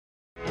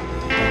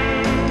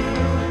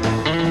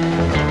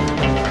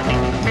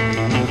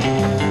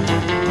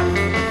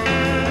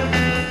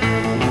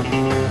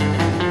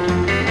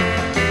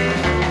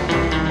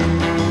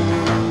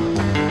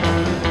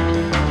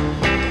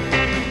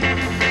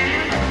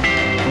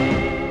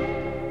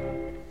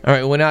All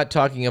right, we're not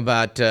talking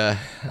about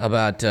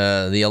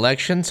the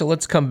election, so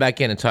let's come back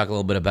in and talk a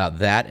little bit about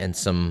that and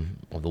some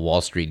of the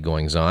Wall Street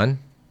goings-on.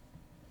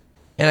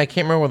 And I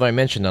can't remember whether I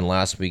mentioned on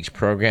last week's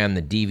program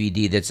the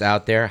DVD that's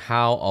out there,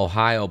 How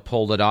Ohio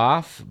Pulled It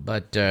Off,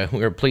 but we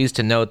were pleased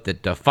to note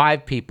that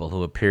 5 people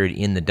who appeared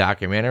in the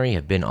documentary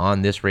have been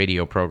on this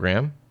radio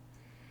program.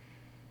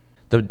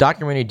 The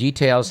documentary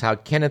details how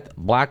Kenneth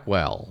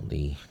Blackwell,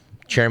 the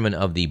chairman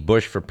of the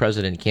Bush for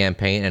President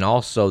campaign and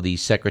also the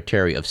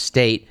Secretary of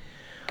State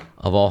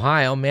of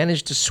Ohio,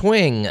 managed to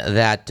swing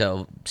that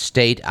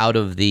state out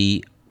of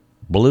the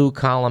blue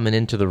column and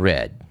into the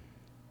red.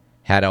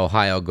 Had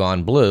Ohio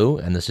gone blue,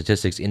 and the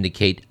statistics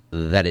indicate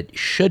that it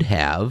should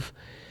have,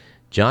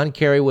 John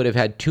Kerry would have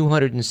had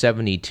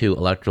 272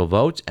 electoral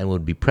votes and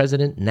would be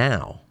president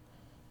now.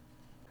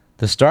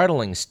 The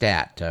startling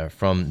stat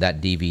from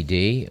that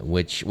DVD,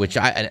 which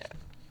I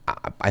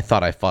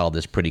thought I followed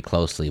this pretty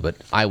closely, but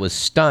I was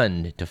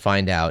stunned to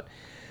find out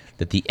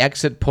that the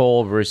exit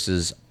poll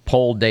versus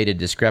poll data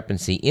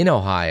discrepancy in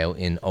Ohio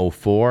in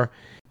 2004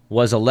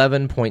 was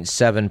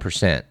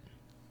 11.7%.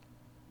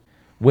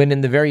 When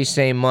in the very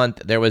same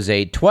month there was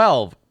a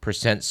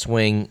 12%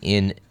 swing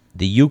in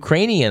the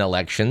Ukrainian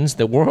elections,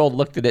 the world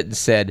looked at it and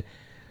said,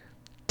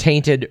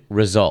 tainted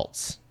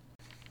results.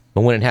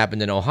 But when it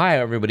happened in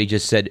Ohio, everybody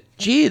just said,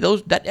 gee,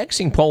 that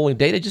exit polling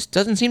data just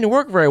doesn't seem to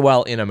work very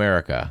well in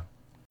America.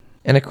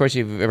 And of course,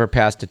 if you've ever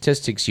passed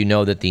statistics, you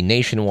know that the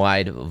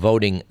nationwide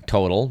voting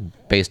total,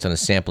 based on a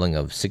sampling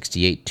of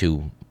 68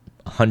 to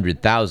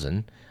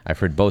 100,000, I've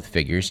heard both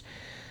figures,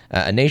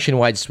 a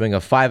nationwide swing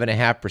of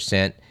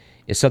 5.5%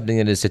 is something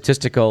that is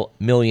statistical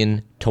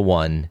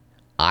million-to-one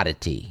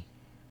oddity.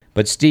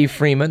 But Steve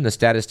Freeman, the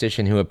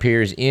statistician who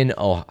appears in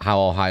How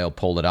Ohio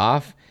Pulled It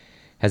Off,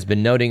 has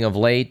been noting of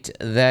late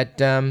that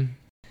the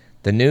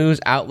news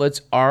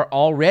outlets are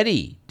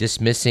already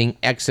dismissing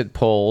exit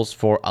polls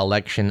for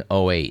election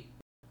 2008.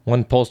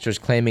 One pollster is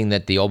claiming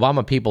that the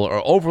Obama people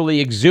are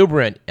overly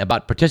exuberant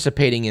about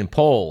participating in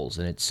polls,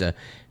 and it's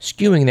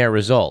skewing their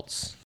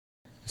results.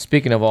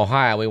 Speaking of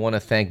Ohio, we want to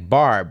thank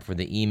Barb for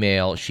the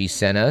email she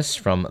sent us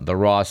from the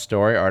Raw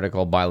Story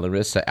article by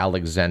Larissa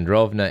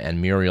Alexandrovna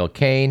and Muriel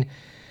Kane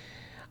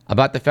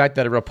about the fact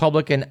that a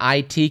Republican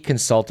IT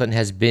consultant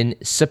has been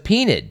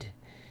subpoenaed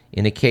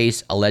in a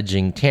case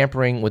alleging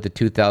tampering with the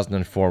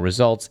 2004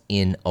 results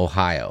in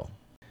Ohio.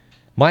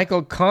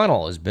 Michael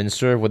Connell has been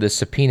served with a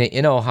subpoena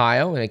in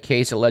Ohio in a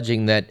case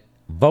alleging that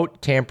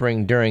vote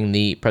tampering during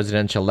the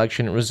presidential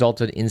election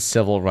resulted in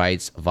civil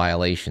rights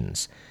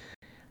violations.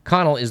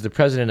 Connell is the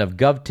president of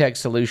GovTech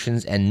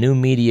Solutions and New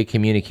Media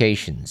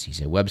Communications.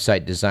 He's a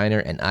website designer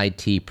and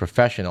IT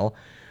professional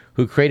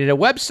who created a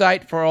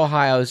website for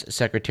Ohio's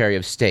Secretary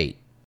of State.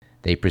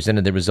 They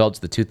presented the results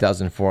of the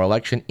 2004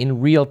 election in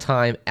real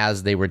time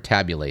as they were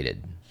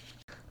tabulated.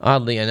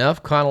 Oddly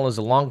enough, Connell is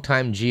a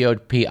longtime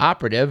GOP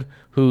operative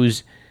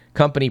whose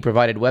company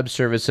provided web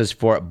services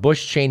for the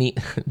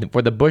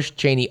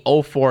Bush-Cheney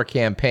 04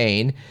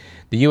 campaign,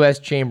 the U.S.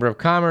 Chamber of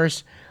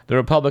Commerce, the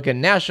Republican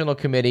National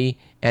Committee,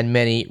 and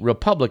many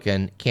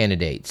Republican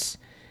candidates.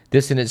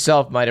 This in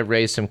itself might have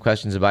raised some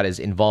questions about his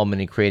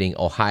involvement in creating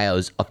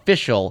Ohio's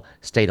official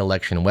state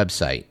election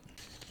website.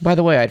 By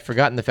the way, I'd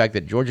forgotten the fact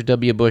that George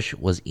W. Bush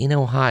was in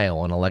Ohio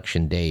on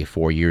Election Day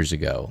 4 years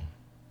ago.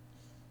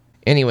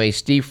 Anyway,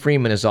 Steve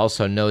Freeman has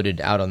also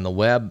noted out on the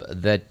web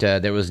that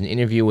there was an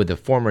interview with the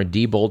former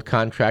Diebold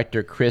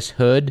contractor Chris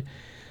Hood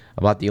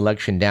about the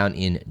election down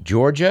in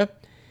Georgia.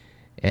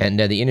 And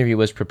the interview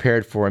was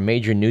prepared for a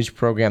major news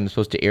program that's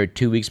supposed to air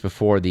 2 weeks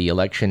before the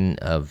election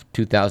of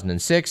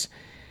 2006.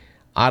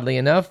 Oddly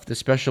enough, the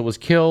special was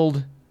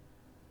killed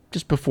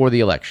just before the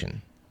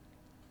election.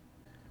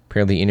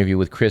 Apparently, the interview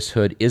with Chris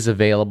Hood is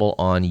available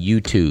on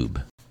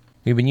YouTube.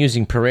 We've been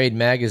using Parade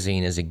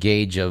magazine as a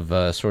gauge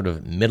of sort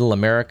of middle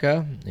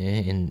America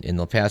in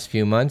the past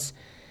few months.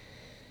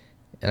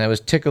 And I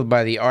was tickled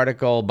by the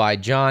article by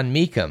John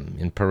Meekum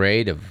in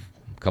Parade of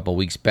a couple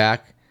weeks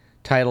back,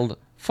 titled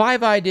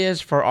 5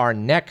 Ideas for Our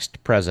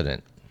Next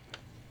President.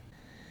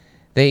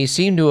 They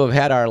seem to have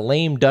had our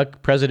lame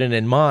duck president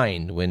in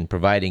mind when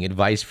providing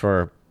advice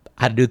for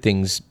how to do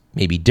things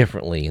maybe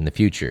differently in the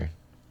future.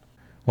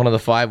 One of the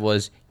 5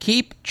 was,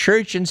 keep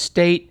church and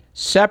state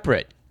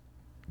separate.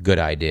 Good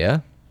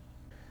idea.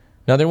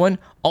 Another one,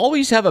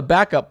 always have a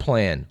backup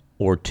plan,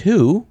 or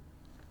 2.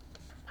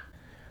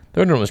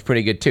 Third one was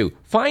pretty good too.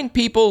 Find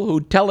people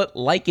who tell it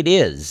like it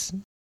is.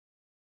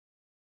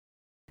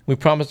 We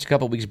promised a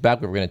couple weeks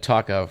back we were going to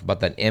talk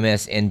about that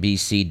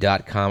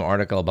MSNBC.com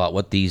article about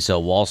what these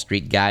Wall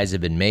Street guys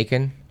have been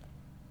making.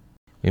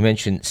 We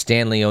mentioned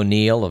Stanley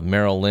O'Neill of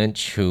Merrill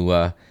Lynch,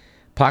 who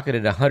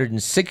pocketed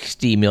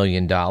 $160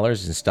 million in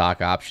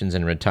stock options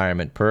and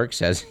retirement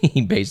perks as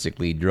he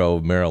basically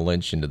drove Merrill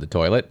Lynch into the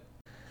toilet.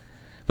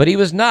 But he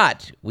was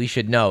not, we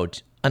should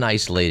note, an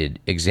isolated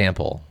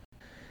example.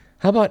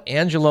 How about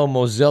Angelo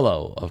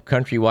Mozillo of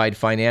Countrywide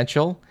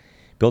Financial,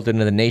 built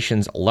into the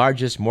nation's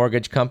largest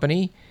mortgage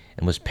company,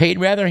 and was paid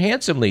rather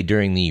handsomely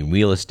during the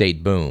real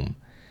estate boom.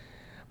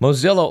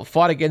 Mozilla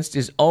fought against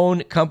his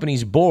own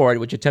company's board,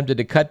 which attempted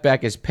to cut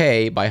back his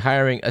pay by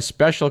hiring a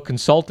special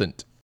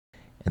consultant.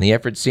 And the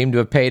effort seemed to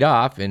have paid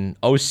off. In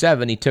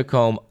 2007, he took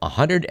home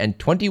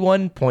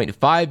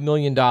 $121.5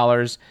 million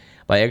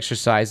by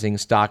exercising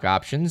stock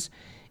options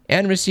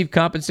and received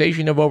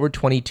compensation of over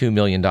 $22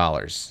 million.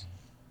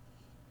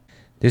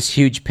 This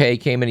huge pay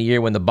came in a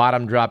year when the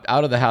bottom dropped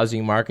out of the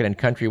housing market and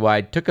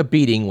Countrywide took a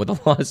beating with a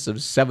loss of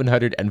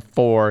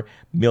 $704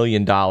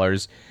 million,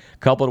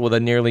 coupled with a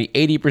nearly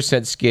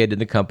 80% skid in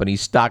the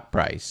company's stock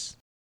price.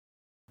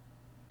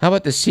 How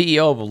about the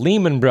CEO of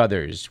Lehman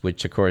Brothers,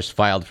 which of course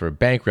filed for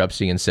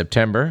bankruptcy in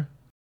September?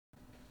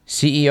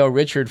 CEO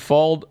Richard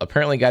Fuld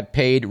apparently got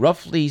paid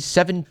roughly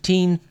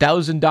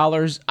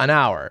 $17,000 an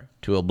hour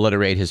to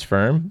obliterate his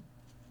firm.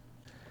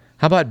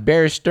 How about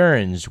Bear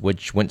Stearns,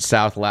 which went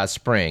south last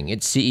spring?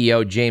 Its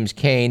CEO, James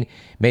Kane,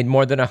 made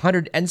more than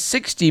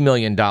 $160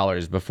 million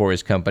before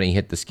his company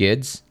hit the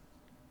skids.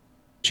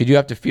 You do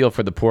have to feel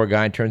for the poor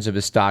guy in terms of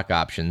his stock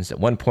options. At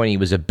one point, he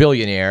was a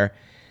billionaire,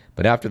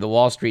 but after the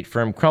Wall Street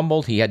firm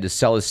crumbled, he had to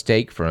sell his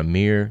stake for a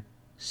mere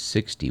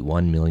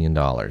 $61 million.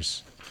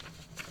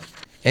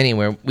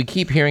 Anyway, we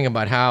keep hearing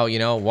about how,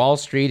 Wall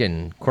Street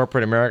and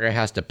corporate America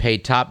has to pay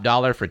top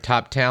dollar for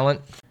top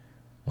talent.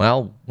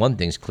 Well, one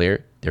thing's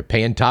clear. They're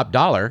paying top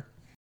dollar.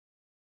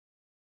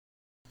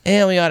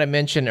 And we ought to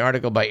mention an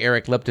article by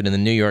Eric Lipton in the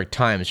New York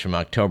Times from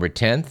October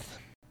 10th.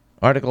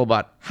 Article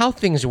about how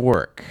things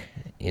work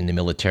in the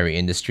military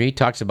industry.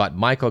 Talks about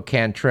Michael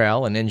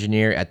Cantrell, an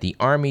engineer at the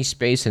Army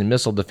Space and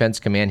Missile Defense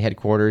Command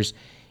headquarters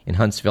in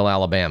Huntsville,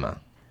 Alabama.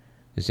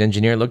 This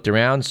engineer looked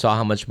around, saw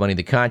how much money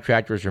the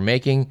contractors were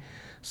making,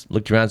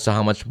 looked around, saw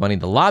how much money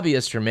the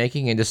lobbyists were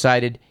making, and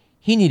decided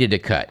he needed a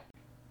cut.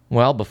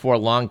 Well, before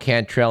long,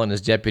 Cantrell and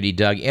his deputy,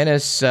 Doug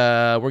Ennis,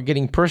 were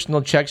getting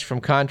personal checks from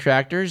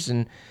contractors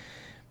and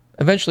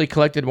eventually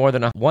collected more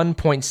than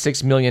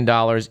 $1.6 million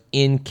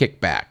in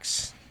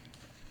kickbacks.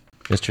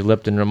 Mr.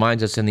 Lipton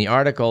reminds us in the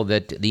article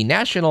that the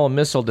National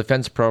Missile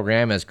Defense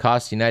Program has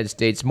cost the United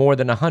States more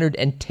than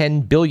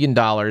 $110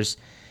 billion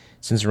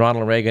since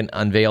Ronald Reagan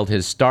unveiled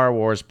his Star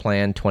Wars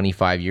plan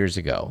 25 years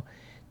ago.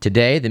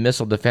 Today, the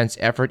missile defense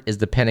effort is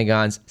the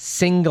Pentagon's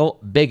single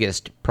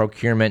biggest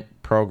procurement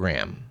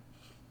program.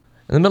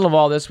 In the middle of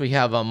all this, we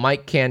have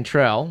Mike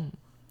Cantrell,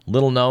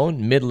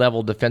 little-known,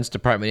 mid-level Defense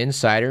Department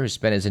insider who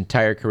spent his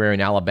entire career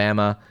in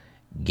Alabama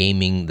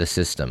gaming the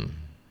system.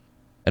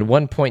 At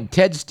one point,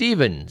 Ted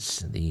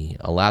Stevens, the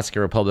Alaska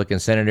Republican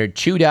senator,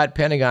 chewed out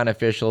Pentagon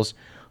officials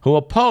who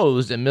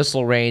opposed a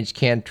missile range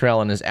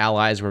Cantrell and his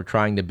allies were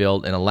trying to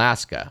build in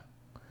Alaska.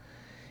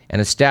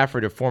 And a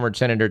staffer to former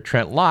Senator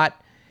Trent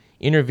Lott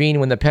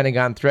intervened when the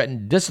Pentagon threatened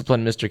to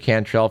discipline Mr.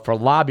 Cantrell for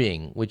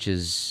lobbying, which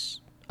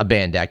is a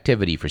banned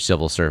activity for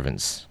civil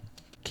servants.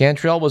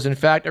 Cantrell was in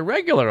fact a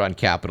regular on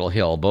Capitol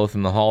Hill, both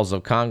in the halls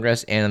of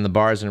Congress and in the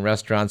bars and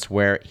restaurants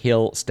where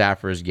Hill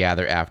staffers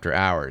gather after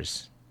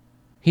hours.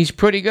 He's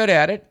pretty good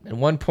at it. At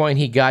one point,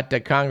 he got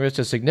Congress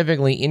to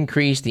significantly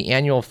increase the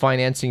annual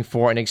financing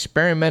for an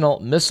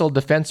experimental missile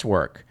defense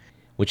work,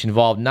 which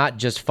involved not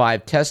just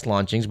 5 test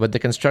launchings, but the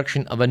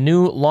construction of a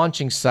new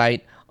launching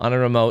site on a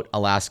remote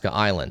Alaska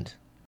island.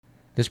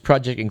 This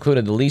project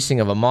included the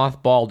leasing of a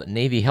mothballed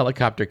Navy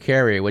helicopter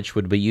carrier, which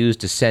would be used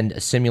to send a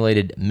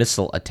simulated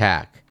missile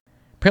attack.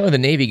 Apparently, the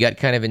Navy got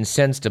kind of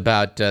incensed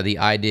about the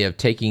idea of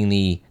taking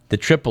the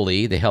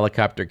Tripoli, the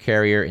helicopter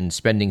carrier, and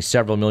spending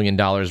several $1 million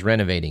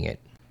renovating it.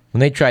 When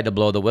they tried to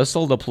blow the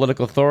whistle, the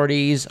political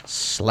authorities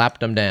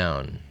slapped them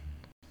down.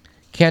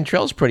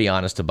 Cantrell's pretty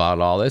honest about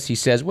all this. He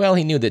says, well,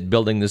 he knew that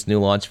building this new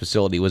launch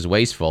facility was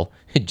wasteful.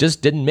 It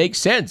just didn't make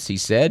sense, he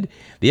said.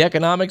 The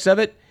economics of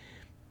it,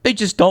 they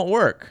just don't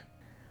work.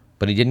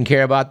 But he didn't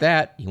care about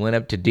that. He went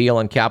up to Deal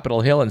on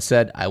Capitol Hill and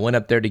said, I went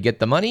up there to get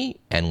the money,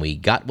 and we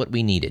got what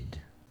we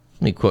needed.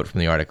 Let me quote from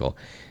the article.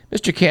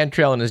 Mr.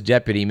 Cantrell and his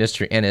deputy,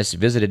 Mr. Ennis,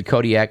 visited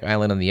Kodiak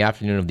Island on the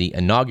afternoon of the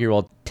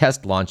inaugural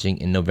test launching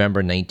in November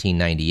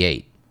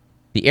 1998.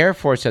 The Air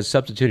Force has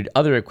substituted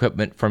other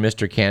equipment for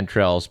Mr.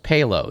 Cantrell's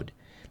payload.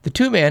 The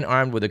two men,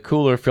 armed with a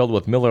cooler filled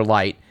with Miller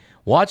Lite,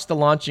 watched the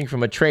launching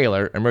from a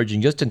trailer,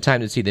 emerging just in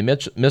time to see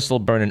the missile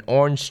burn an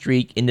orange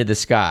streak into the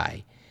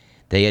sky.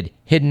 They had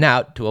hidden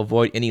out to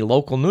avoid any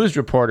local news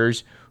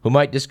reporters who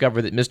might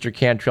discover that Mr.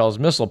 Cantrell's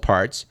missile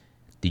parts,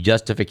 the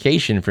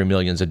justification for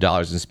millions of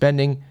dollars in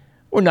spending,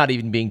 were not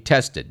even being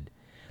tested.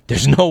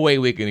 There's no way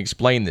we can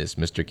explain this,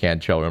 Mr.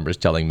 Cantrell remembers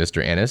telling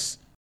Mr. Ennis.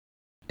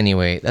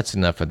 Anyway, that's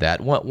enough of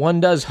that. One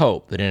does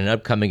hope that in an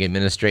upcoming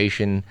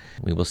administration,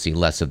 we will see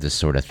less of this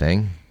sort of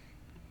thing.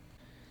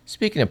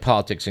 Speaking of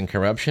politics and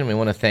corruption, we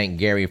want to thank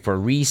Gary for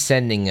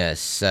resending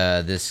us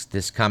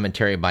this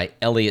commentary by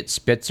Eliot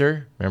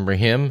Spitzer. Remember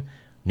him?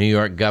 New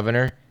York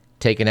governor,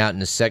 taken out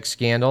in a sex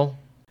scandal.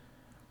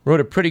 Wrote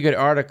a pretty good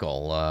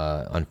article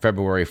on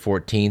February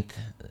 14th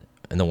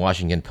in the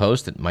Washington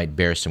Post that might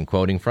bear some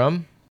quoting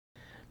from.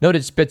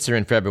 Noted Spitzer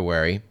in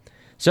February,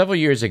 several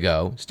years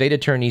ago, state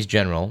attorneys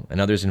general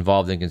and others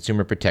involved in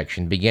consumer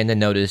protection began to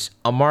notice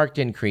a marked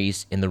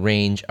increase in the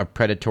range of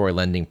predatory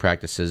lending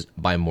practices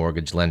by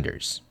mortgage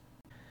lenders.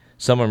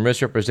 someone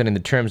misrepresenting the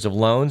terms of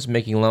loans,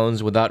 making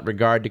loans without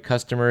regard to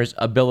customers'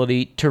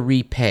 ability to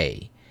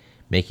repay,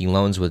 making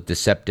loans with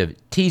deceptive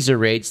teaser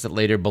rates that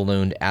later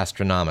ballooned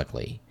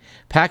astronomically,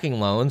 packing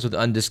loans with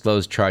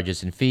undisclosed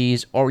charges and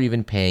fees, or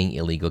even paying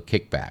illegal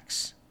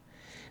kickbacks.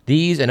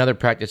 These and other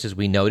practices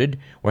we noted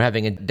were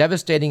having a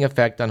devastating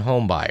effect on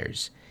home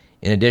buyers.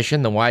 In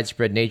addition, the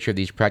widespread nature of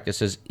these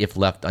practices, if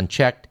left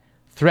unchecked,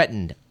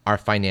 threatened our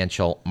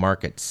financial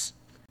markets.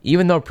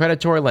 Even though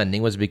predatory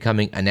lending was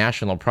becoming a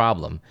national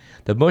problem,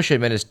 the Bush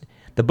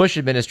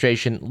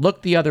administration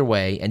looked the other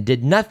way and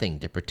did nothing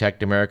to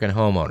protect American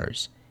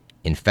homeowners.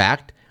 In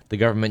fact, the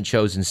government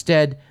chose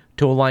instead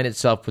to align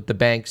itself with the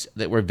banks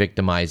that were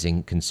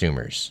victimizing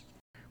consumers.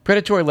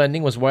 Predatory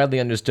lending was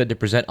widely understood to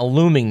present a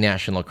looming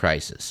national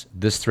crisis.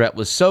 This threat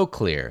was so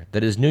clear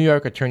that as New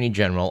York Attorney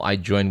General, I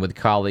joined with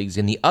colleagues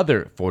in the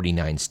other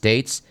 49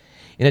 states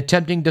in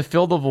attempting to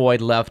fill the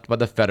void left by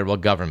the federal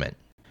government.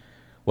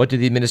 What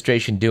did the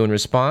administration do in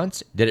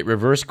response? Did it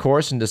reverse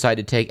course and decide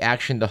to take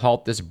action to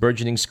halt this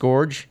burgeoning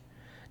scourge?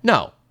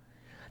 No.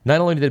 Not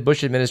only did the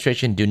Bush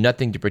administration do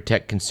nothing to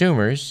protect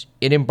consumers,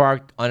 it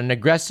embarked on an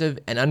aggressive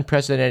and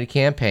unprecedented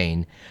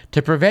campaign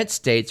to prevent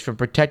states from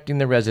protecting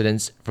their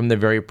residents from the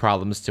very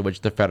problems to which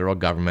the federal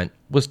government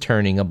was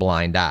turning a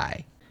blind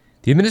eye.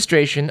 The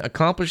administration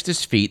accomplished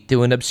this feat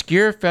through an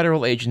obscure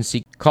federal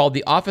agency called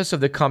the Office of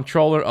the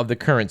Comptroller of the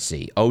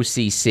Currency,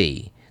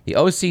 OCC. The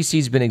OCC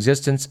has been in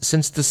existence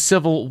since the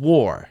Civil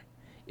War.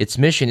 Its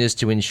mission is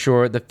to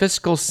ensure the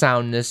fiscal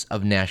soundness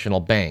of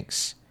national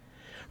banks.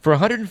 For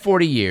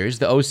 140 years,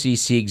 the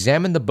OCC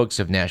examined the books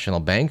of national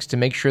banks to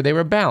make sure they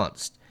were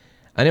balanced,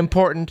 an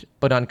important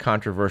but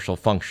uncontroversial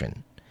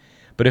function.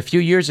 But a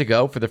few years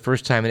ago, for the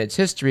first time in its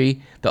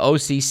history, the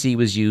OCC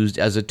was used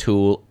as a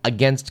tool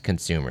against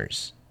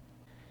consumers.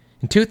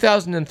 In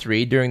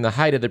 2003, during the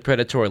height of the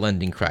predatory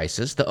lending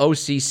crisis, the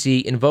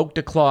OCC invoked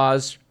a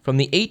clause from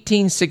the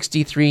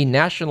 1863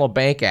 National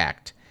Bank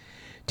Act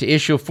to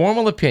issue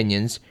formal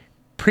opinions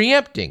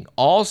preempting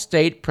all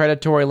state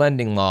predatory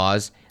lending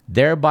laws,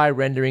 thereby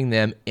rendering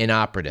them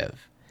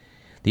inoperative.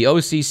 The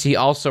OCC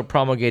also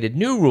promulgated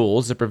new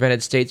rules that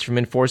prevented states from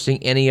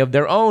enforcing any of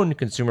their own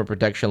consumer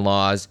protection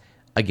laws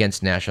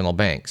against national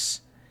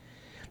banks.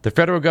 The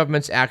federal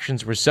government's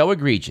actions were so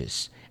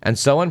egregious and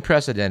so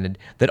unprecedented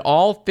that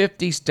all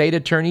 50 state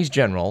attorneys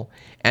general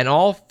and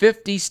all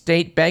 50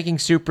 state banking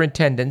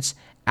superintendents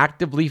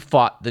actively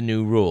fought the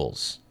new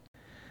rules.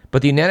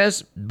 But the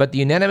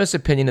unanimous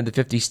opinion of the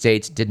 50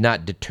 states did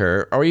not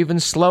deter or even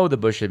slow the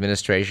Bush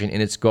administration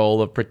in its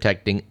goal of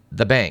protecting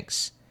the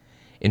banks.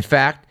 In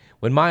fact,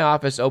 when my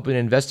office opened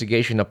an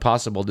investigation of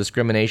possible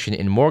discrimination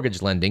in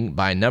mortgage lending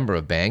by a number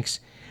of banks,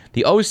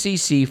 the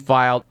OCC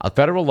filed a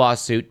federal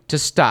lawsuit to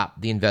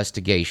stop the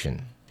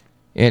investigation.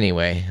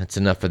 Anyway, that's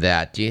enough of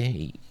that. Do you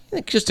think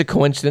it's just a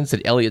coincidence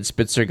that Eliot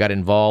Spitzer got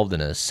involved in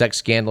a sex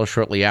scandal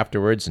shortly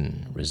afterwards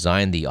and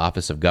resigned the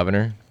office of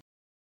governor?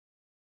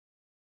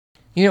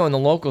 You know, in the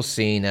local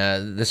scene,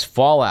 this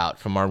fallout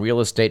from our real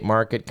estate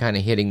market kind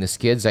of hitting the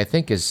skids, I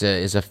think, is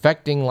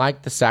affecting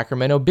like the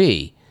Sacramento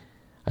Bee.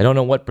 I don't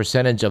know what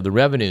percentage of the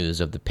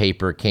revenues of the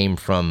paper came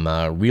from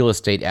real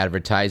estate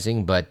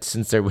advertising, but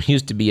since there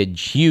used to be a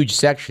huge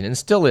section, and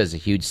still is a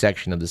huge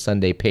section of the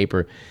Sunday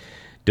paper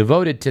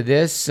devoted to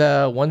this,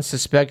 one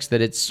suspects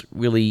that it's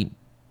really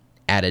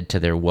added to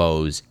their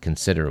woes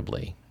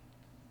considerably.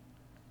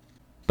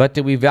 But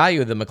we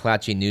value the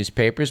McClatchy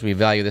newspapers, we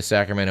value the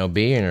Sacramento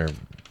Bee, and are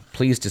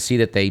pleased to see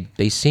that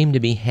they seem to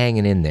be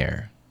hanging in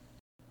there.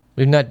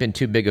 We've not been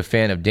too big a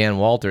fan of Dan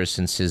Walters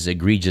since his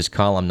egregious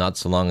column not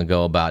so long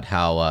ago about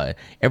how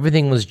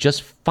everything was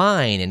just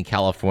fine in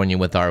California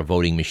with our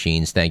voting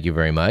machines, thank you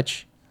very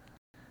much.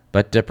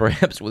 But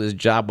perhaps with his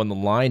job on the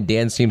line,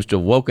 Dan seems to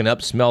have woken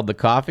up, smelled the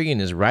coffee,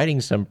 and is writing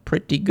some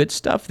pretty good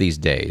stuff these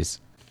days.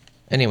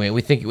 Anyway,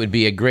 we think it would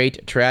be a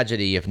great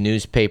tragedy if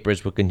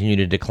newspapers would continue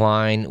to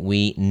decline.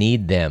 We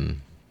need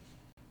them.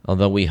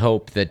 Although we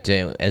hope that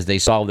as they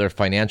solve their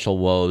financial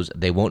woes,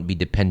 they won't be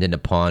dependent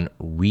upon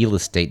real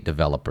estate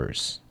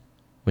developers,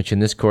 which in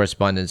this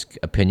correspondent's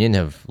opinion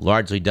have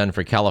largely done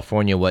for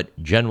California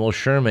what General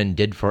Sherman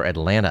did for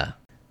Atlanta.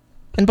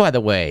 And by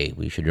the way,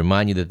 we should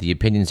remind you that the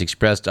opinions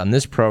expressed on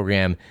this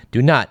program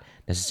do not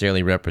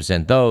necessarily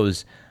represent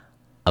those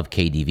of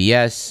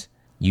KDVS,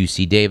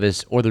 UC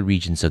Davis, or the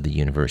regents of the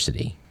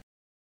university.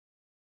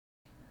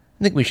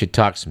 I think we should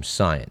talk some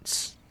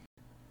science.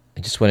 I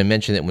just want to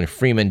mention that when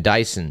Freeman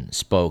Dyson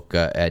spoke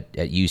at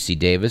UC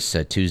Davis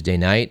Tuesday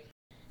night,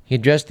 he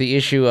addressed the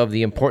issue of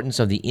the importance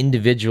of the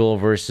individual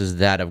versus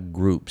that of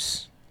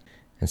groups,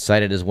 and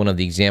cited as one of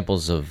the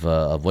examples of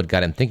what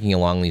got him thinking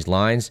along these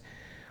lines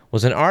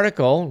was an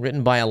article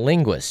written by a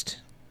linguist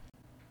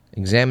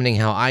examining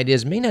how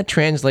ideas may not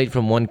translate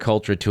from one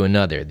culture to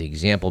another, the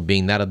example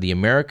being that of the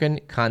American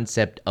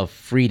concept of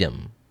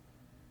freedom.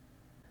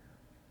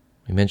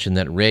 We mentioned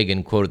that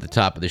Reagan quote at the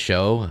top of the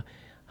show,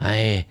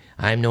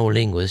 I'm no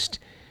linguist,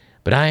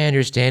 but I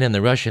understand in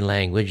the Russian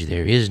language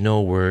there is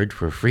no word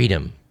for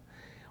freedom.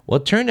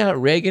 Well, it turned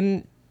out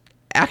Reagan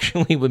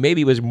actually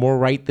maybe was more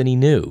right than he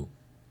knew.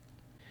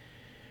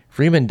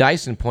 Freeman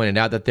Dyson pointed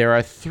out that there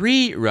are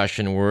 3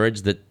 Russian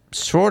words that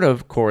sort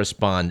of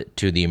correspond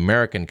to the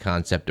American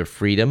concept of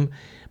freedom,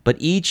 but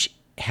each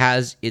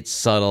has its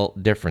subtle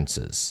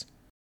differences.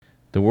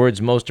 The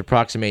words most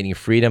approximating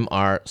freedom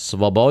are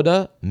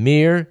svoboda,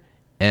 mir,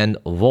 and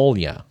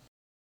volya.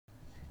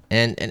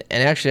 And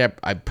actually,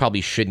 I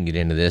probably shouldn't get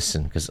into this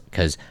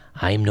because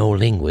I'm no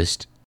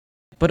linguist.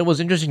 But it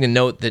was interesting to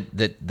note that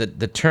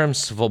the term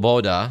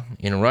svoboda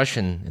in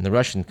the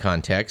Russian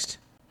context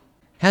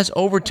has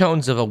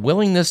overtones of a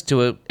willingness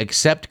to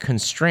accept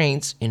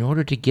constraints in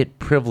order to get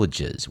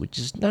privileges, which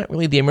is not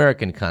really the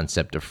American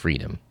concept of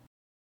freedom.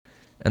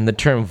 And the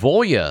term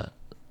volya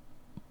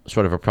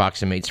sort of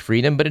approximates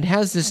freedom, but it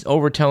has this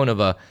overtone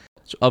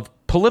of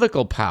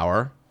political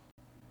power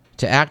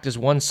to act as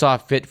one saw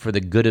fit for the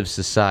good of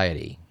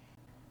society.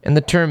 And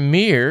the term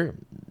mir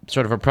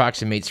sort of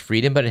approximates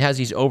freedom, but it has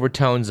these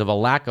overtones of a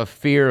lack of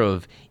fear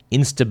of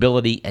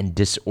instability and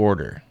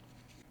disorder.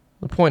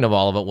 The point of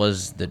all of it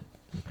was that,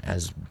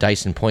 as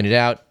Dyson pointed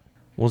out,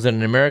 was that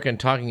an American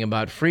talking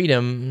about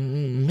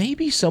freedom may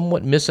be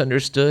somewhat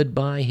misunderstood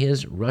by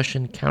his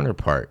Russian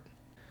counterpart.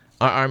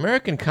 Our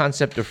American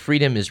concept of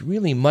freedom is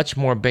really much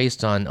more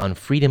based on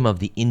freedom of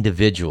the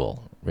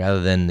individual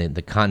rather than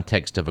the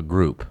context of a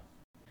group.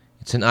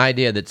 It's an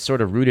idea that's sort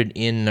of rooted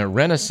in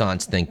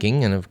Renaissance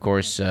thinking, and of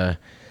course,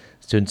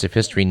 students of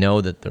history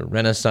know that the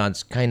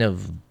Renaissance kind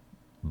of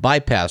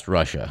bypassed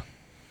Russia.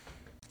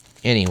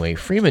 Anyway,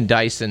 Freeman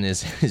Dyson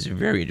is a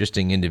very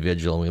interesting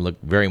individual, and we look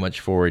very much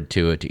forward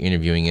to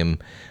interviewing him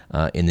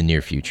in the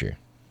near future.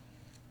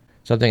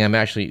 Something I'm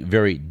actually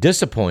very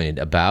disappointed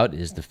about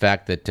is the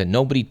fact that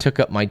nobody took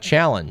up my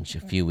challenge a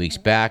few weeks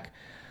back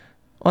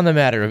on the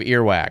matter of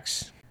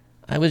earwax.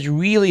 I was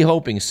really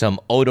hoping some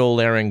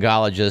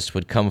otolaryngologist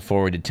would come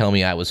forward to tell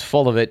me I was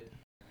full of it,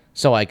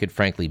 so I could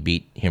frankly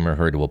beat him or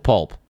her to a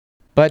pulp.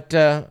 But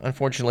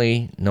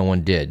unfortunately, no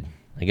one did.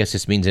 I guess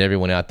this means that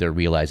everyone out there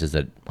realizes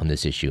that on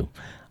this issue,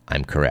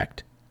 I'm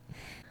correct.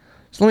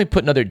 So let me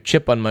put another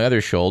chip on my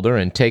other shoulder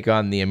and take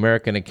on the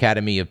American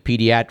Academy of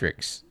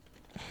Pediatrics.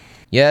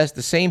 Yes,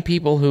 the same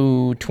people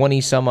who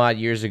 20-some-odd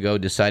years ago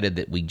decided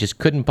that we just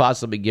couldn't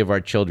possibly give our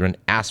children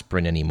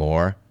aspirin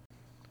anymore.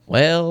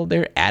 Well,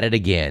 they're at it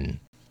again.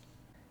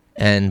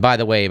 And by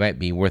the way, it might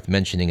be worth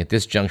mentioning at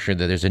this juncture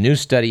that there's a new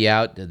study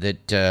out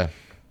that, an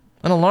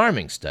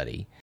alarming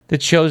study,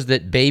 that shows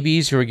that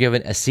babies who are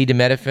given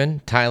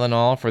acetaminophen,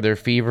 Tylenol, for their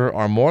fever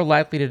are more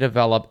likely to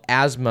develop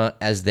asthma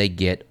as they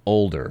get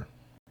older.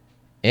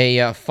 A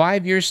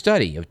 5-year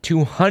study of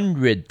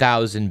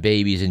 200,000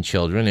 babies and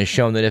children has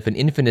shown that if an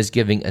infant is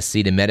giving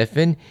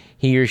acetaminophen,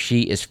 he or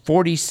she is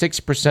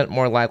 46%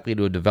 more likely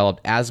to have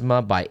developed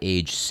asthma by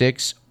age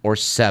 6 or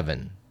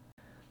 7.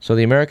 So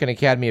the American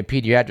Academy of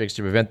Pediatrics,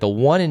 to prevent the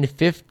 1 in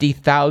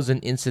 50,000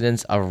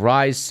 incidence of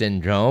Reye's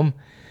syndrome,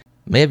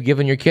 may have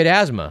given your kid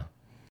asthma,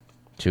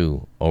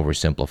 to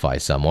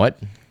oversimplify somewhat.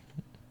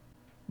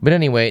 But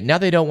anyway, now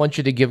they don't want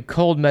you to give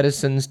cold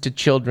medicines to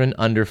children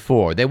under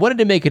 4. They wanted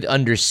to make it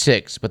under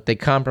 6, but they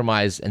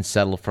compromised and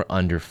settled for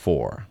under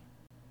 4.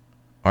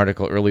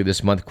 Article early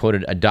this month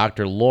quoted a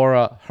Dr.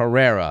 Laura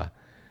Herrera,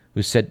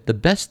 who said, "The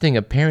best thing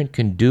a parent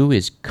can do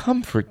is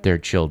comfort their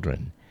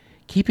children.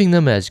 Keeping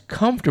them as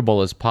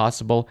comfortable as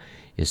possible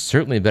is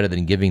certainly better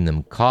than giving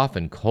them cough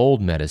and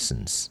cold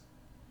medicines."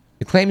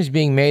 The claim is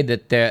being made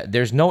that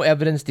there's no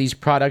evidence these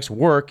products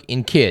work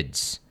in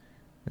kids.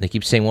 And they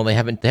keep saying, well, they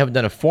haven't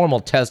done a formal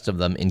test of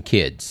them in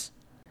kids.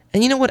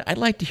 And you know what? I'd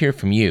like to hear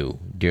from you,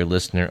 dear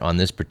listener, on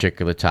this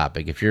particular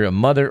topic. If you're a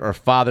mother or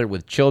father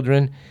with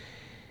children,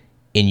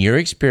 in your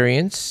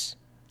experience,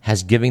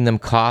 has giving them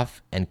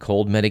cough and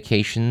cold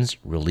medications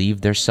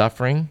relieved their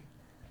suffering?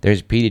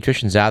 There's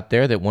pediatricians out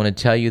there that want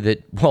to tell you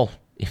that, well,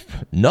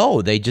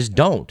 no, they just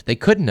don't. They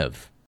couldn't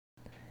have.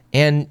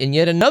 And in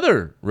yet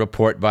another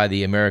report by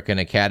the American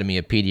Academy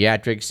of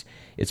Pediatrics,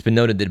 it's been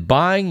noted that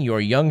buying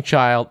your young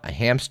child a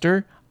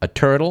hamster, a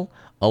turtle,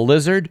 a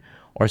lizard,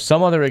 or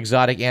some other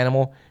exotic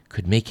animal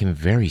could make him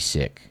very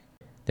sick.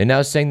 They're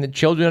now saying that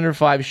children under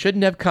 5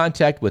 shouldn't have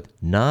contact with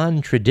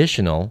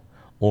non-traditional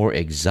or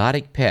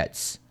exotic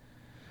pets,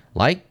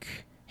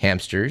 like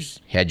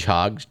hamsters,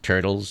 hedgehogs,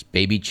 turtles,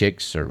 baby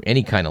chicks, or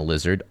any kind of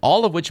lizard,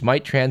 all of which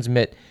might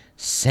transmit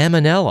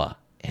salmonella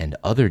and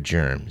other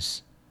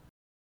germs.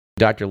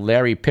 Dr.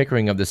 Larry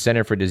Pickering of the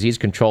Center for Disease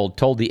Control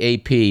told the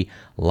AP, a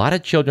lot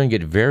of children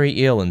get very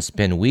ill and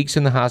spend weeks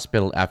in the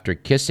hospital after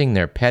kissing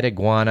their pet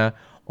iguana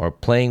or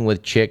playing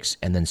with chicks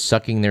and then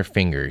sucking their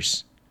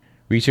fingers.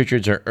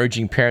 Researchers are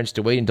urging parents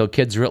to wait until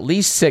kids are at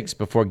least 6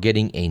 before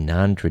getting a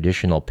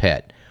non-traditional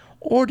pet,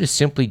 or to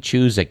simply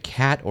choose a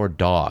cat or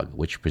dog,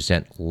 which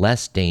present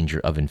less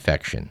danger of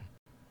infection.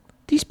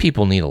 These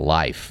people need a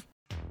life.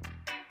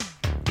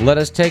 Let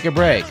us take a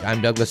break.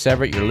 I'm Douglas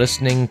Everett. You're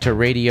listening to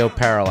Radio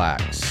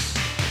Parallax.